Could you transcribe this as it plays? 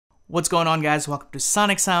What's going on, guys? Welcome to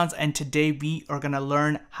Soniq Sounds, and today we are gonna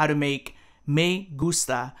learn how to make Me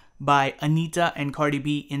Gusta by Anitta and Cardi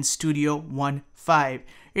B in Studio One 5.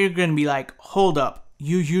 You're gonna be like, hold up,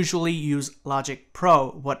 you usually use Logic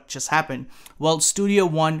Pro. What just happened? Well, Studio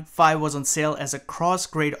One 5 was on sale as a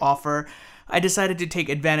cross-grade offer. I decided to take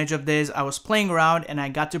advantage of this. I was playing around and I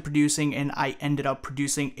got to producing, and I ended up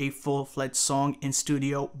producing a full-fledged song in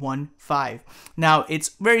Studio One 5. Now, it's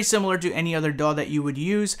very similar to any other DAW that you would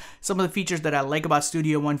use. Some of the features that I like about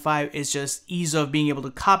Studio One 5 is just ease of being able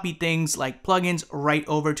to copy things like plugins right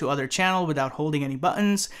over to other channel without holding any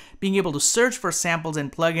buttons, being able to search for samples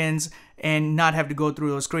and plugins and not have to go through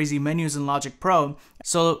those crazy menus in Logic Pro.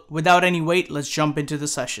 So without any wait, let's jump into the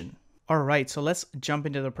session. Alright, so let's jump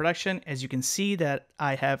into the production. As you can see that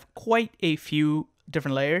I have quite a few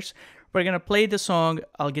different layers. We're going to play the song,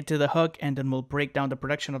 I'll get to the hook, and then we'll break down the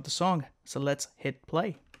production of the song. So let's hit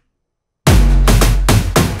play.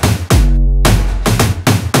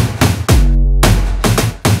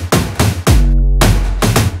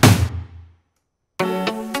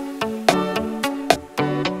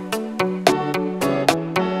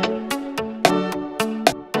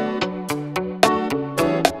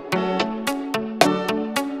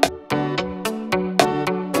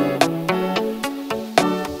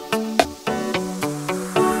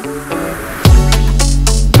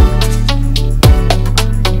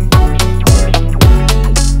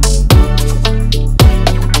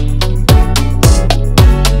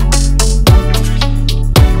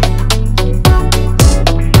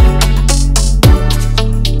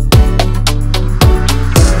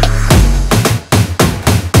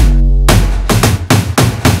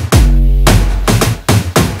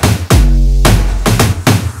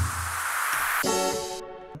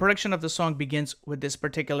 Production of the song begins with this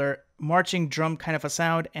particular marching drum kind of a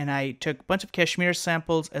sound, and I took a bunch of Kashmir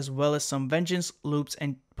samples as well as some Vengeance loops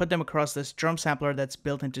and put them across this drum sampler that's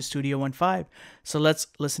built into Studio One 5. So let's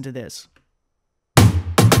listen to this.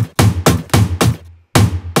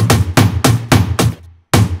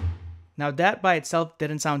 Now that by itself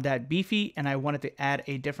didn't sound that beefy, and I wanted to add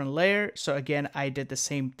a different layer. So again, I did the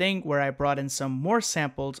same thing where I brought in some more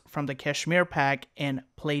samples from the Kashmir pack and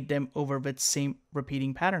played them over with same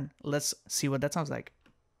repeating pattern. Let's see what that sounds like.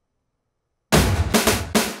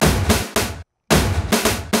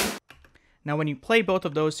 Now when you play both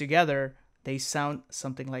of those together, they sound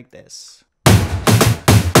something like this.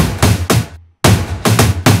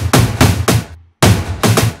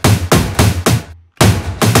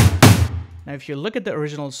 Now, if you look at the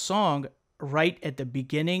original song, right at the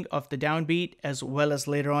beginning of the downbeat, as well as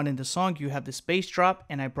later on in the song, you have this bass drop,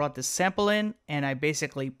 and I brought this sample in, and I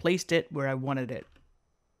basically placed it where I wanted it.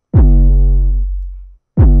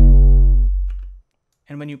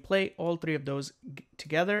 And when you play all three of those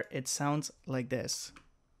together, it sounds like this.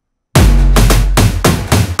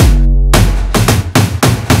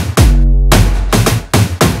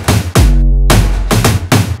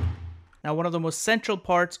 Now, one of the most central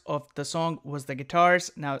parts of the song was the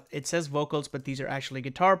guitars. Now, it says vocals, but these are actually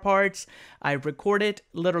guitar parts. I recorded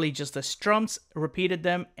literally just the strums, repeated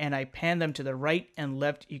them, and I panned them to the right and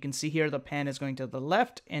left. You can see here the pan is going to the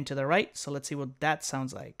left and to the right. So let's see what that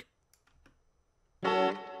sounds like.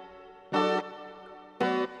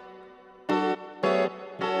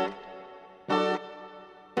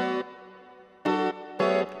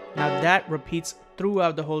 That repeats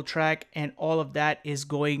throughout the whole track, and all of that is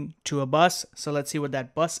going to a bus. So let's see what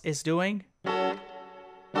that bus is doing.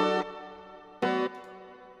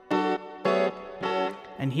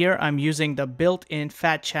 And here I'm using the built-in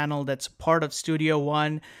fat channel that's part of Studio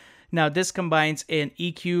One. Now this combines an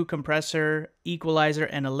EQ, compressor, equalizer,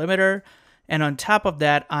 and a limiter. And on top of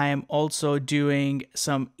that, I am also doing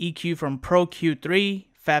some EQ from Pro Q3.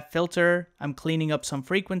 Fat filter. I'm cleaning up some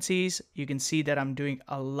frequencies. You can see that I'm doing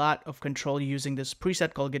a lot of control using this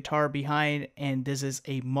preset called Guitar Behind, and this is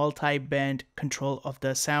a multi-band control of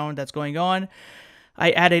the sound that's going on.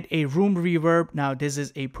 I added a room reverb. Now this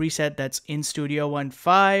is a preset that's in Studio One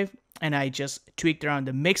 5, and I just tweaked around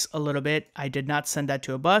the mix a little bit. I did not send that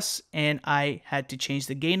to a bus, and I had to change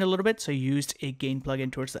the gain a little bit, so I used a gain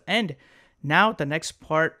plugin towards the end. Now, the next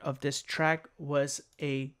part of this track was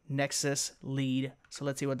a Nexus lead. So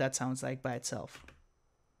let's see what that sounds like by itself.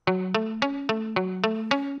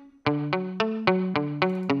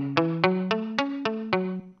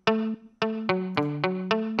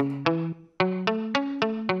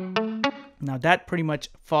 Now that pretty much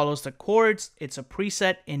follows the chords. It's a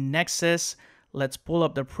preset in Nexus. Let's pull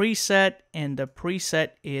up the preset, and the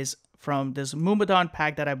preset is from this Moombahton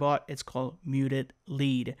pack that I bought. It's called Muted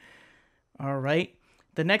Lead. All right.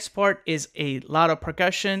 The next part is a lot of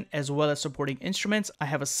percussion as well as supporting instruments. I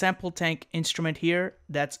have a sample tank instrument here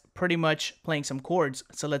that's pretty much playing some chords.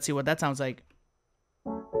 So let's see what that sounds like.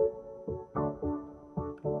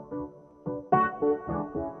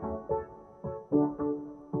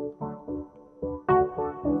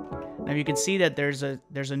 Now you can see that there's a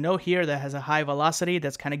note here that has a high velocity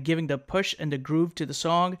that's kind of giving the push and the groove to the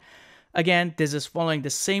song. Again, this is following the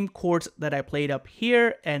same chords that I played up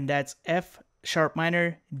here, and that's F sharp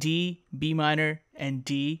minor, D, B minor, and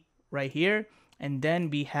D right here. And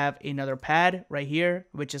then we have another pad right here,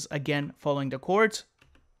 which is again following the chords.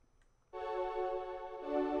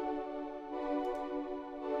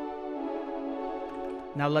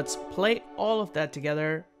 Now let's play all of that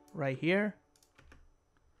together right here.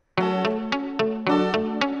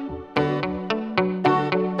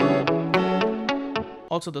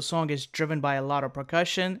 Also, the song is driven by a lot of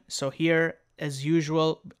percussion. So here, as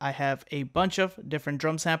usual, I have a bunch of different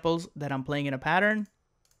drum samples that I'm playing in a pattern.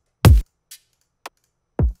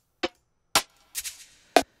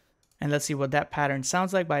 And let's see what that pattern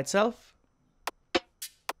sounds like by itself.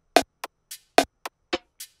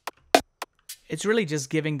 It's really just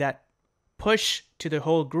giving that push to the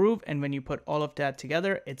whole groove. And when you put all of that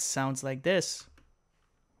together, it sounds like this.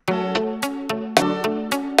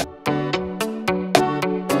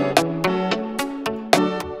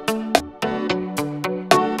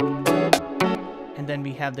 And then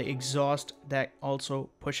we have the exhaust that also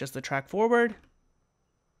pushes the track forward.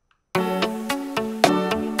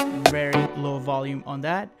 Very low volume on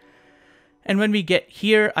that. And when we get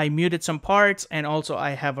here, I muted some parts, and also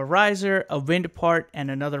I have a riser, a wind part, and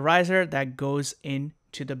another riser that goes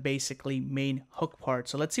into the basically main hook part.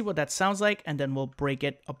 So let's see what that sounds like, and then we'll break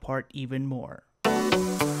it apart even more.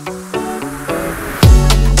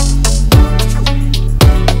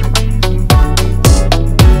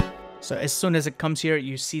 So as soon as it comes here,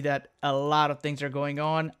 you see that a lot of things are going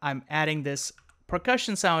on. I'm adding this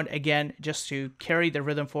percussion sound again just to carry the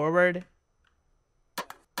rhythm forward.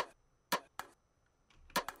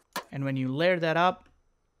 And when you layer that up,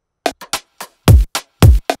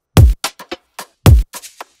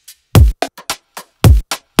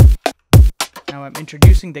 now I'm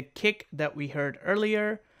introducing the kick that we heard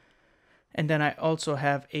earlier. And then I also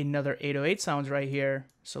have another 808 sounds right here.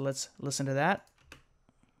 So let's listen to that.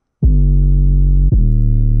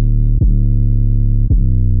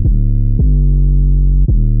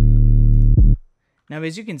 Now,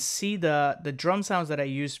 as you can see, the drum sounds that I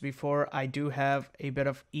used before, I do have a bit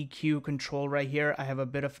of EQ control right here. I have a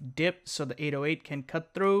bit of dip so the 808 can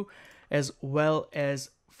cut through, as well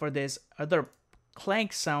as for this other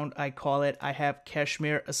clank sound, I call it, I have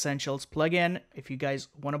Cashmere Essentials plugin. If you guys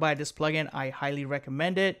want to buy this plugin, I highly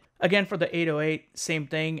recommend it. Again, for the 808, same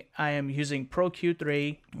thing. I am using Pro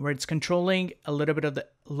Q3, where it's controlling a little bit of the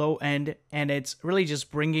low end, and it's really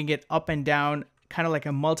just bringing it up and down, kind of like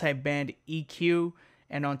a multi-band EQ.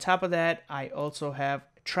 And on top of that, I also have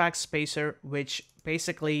Track Spacer, which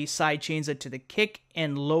basically sidechains it to the kick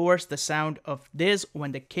and lowers the sound of this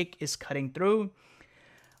when the kick is cutting through.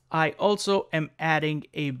 I also am adding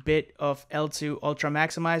a bit of L2 Ultra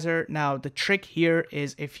Maximizer. Now, the trick here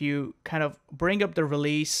is if you kind of bring up the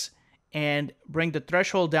release and bring the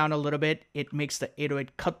threshold down a little bit, it makes the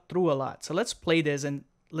 808 cut through a lot. So let's play this and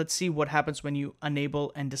let's see what happens when you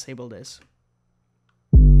enable and disable this.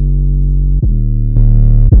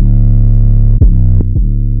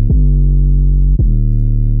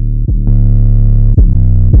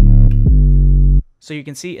 So you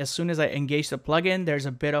can see as soon as I engage the plugin, there's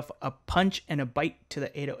a bit of a punch and a bite to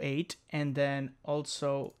the 808. And then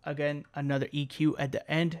also, again, another EQ at the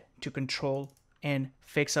end to control and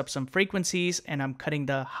fix up some frequencies. And I'm cutting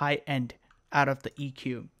the high end out of the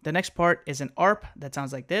EQ. The next part is an ARP that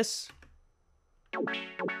sounds like this.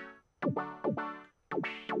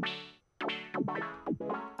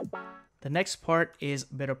 The next part is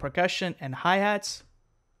a bit of percussion and hi-hats.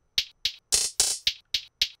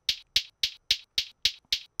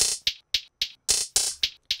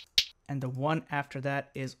 And the one after that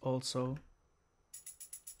is also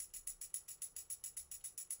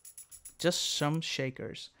just some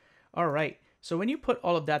shakers. All right, so when you put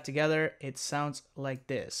all of that together, it sounds like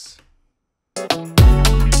this.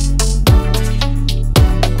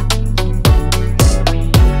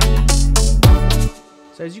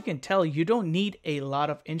 So as you can tell, you don't need a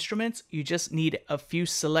lot of instruments. You just need a few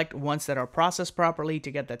select ones that are processed properly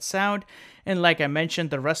to get that sound. And like I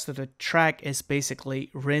mentioned, the rest of the track is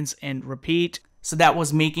basically rinse and repeat. So that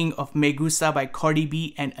was Making of Me Gusta by Cardi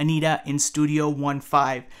B and Anitta in Studio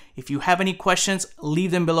 1.5. If you have any questions,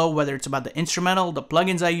 leave them below, whether it's about the instrumental, the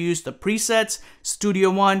plugins I use, the presets,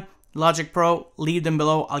 Studio One, Logic Pro, leave them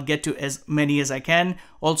below. I'll get to as many as I can.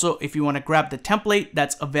 Also, if you want to grab the template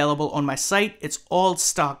that's available on my site, it's all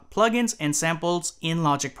stock plugins and samples in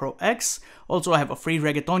Logic Pro X. Also, I have a free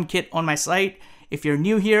reggaeton kit on my site. If you're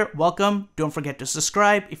new here, welcome. Don't forget to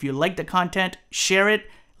subscribe. If you like the content, share it.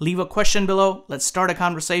 Leave a question below. Let's start a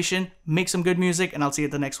conversation, make some good music, and I'll see you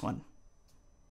at the next one.